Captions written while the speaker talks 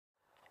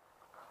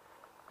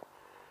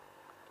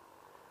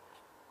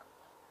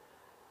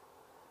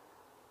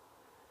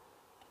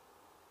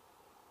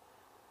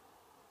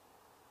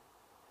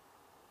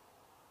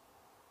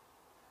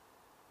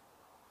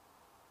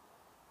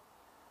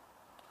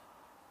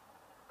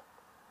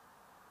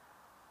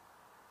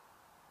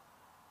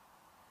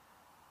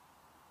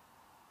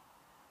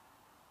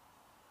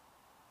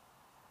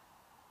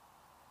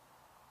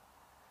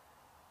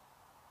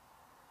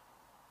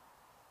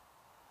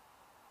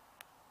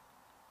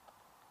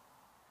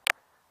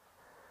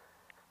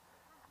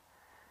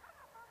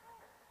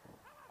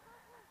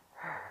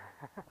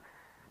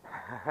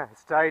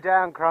Stay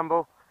down,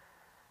 Crumble.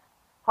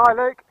 Hi,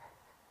 Luke.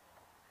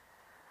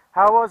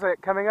 How was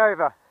it coming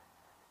over?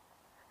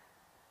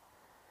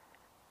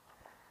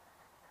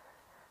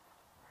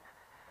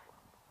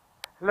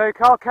 Luke,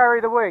 I'll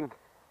carry the wing.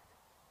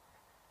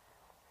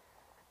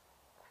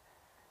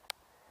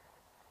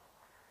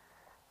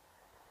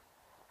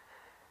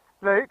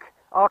 Luke,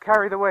 I'll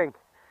carry the wing.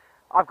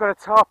 I've got a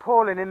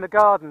tarpaulin in the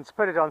garden to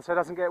put it on so it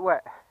doesn't get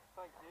wet.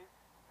 Thank you.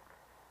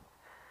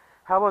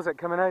 How was it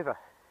coming over?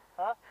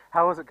 Huh?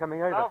 How was it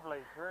coming over? Lovely,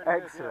 really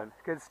excellent,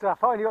 good, good stuff.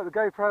 Oh, and you got the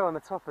GoPro on the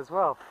top as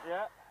well.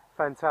 yeah.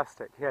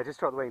 Fantastic. Yeah, just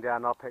drop the wing down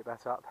and I'll pick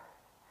that up.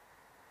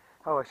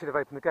 Oh, I should have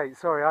opened the gate.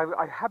 Sorry,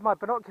 I had my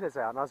binoculars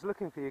out and I was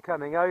looking for you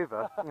coming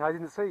over and I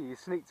didn't see you. You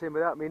sneaked in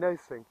without me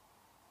noticing.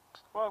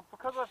 Well,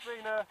 because I've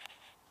been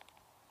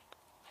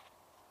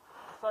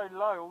so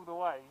low all the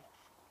way,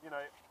 you know,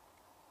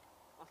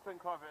 I spent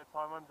quite a bit of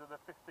time under the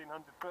 1500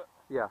 foot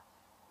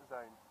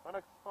zone. When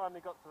I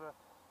finally got to the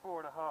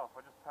 4.5,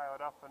 I just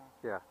powered up and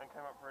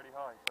came up really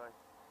high. So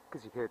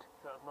because you could.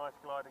 So it was nice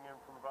gliding in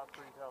from about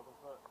 3,000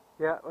 foot.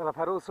 Yeah, well, I've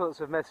had all sorts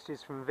of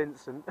messages from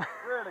Vincent.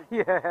 Really?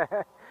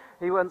 Yeah,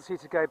 he wants you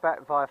to go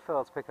back via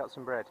Firle to pick up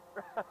some bread.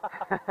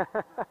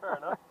 Fair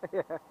enough.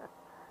 Yeah.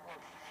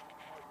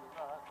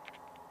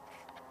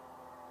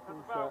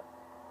 There's about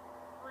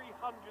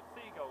 300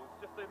 seagulls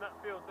just in that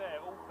field there,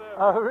 all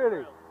thermal. Oh,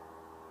 really?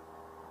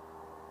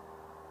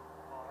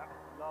 Oh, that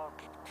was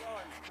lovely.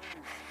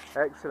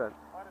 Excellent.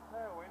 I had a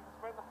tailwind,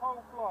 spent the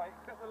whole flight,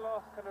 except the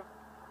last kind of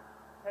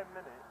 10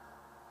 minutes,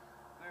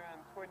 doing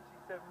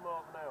 27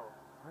 miles an hour.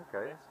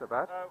 Okay, that's not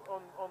bad.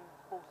 On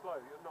full slow,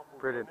 not full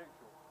Brilliant. slow,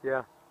 neutral.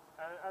 Yeah.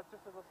 And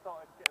just as I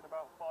started getting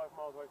about 5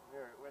 miles away from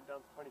here, it went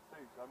down to 22,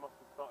 so I must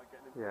have started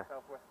getting into the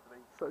southwesterly.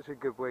 Such a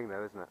good wing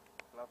though, isn't it?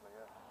 Lovely,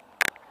 yeah.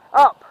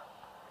 Up!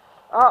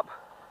 Up!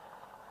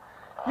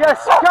 Yes,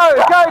 go,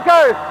 go,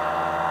 go!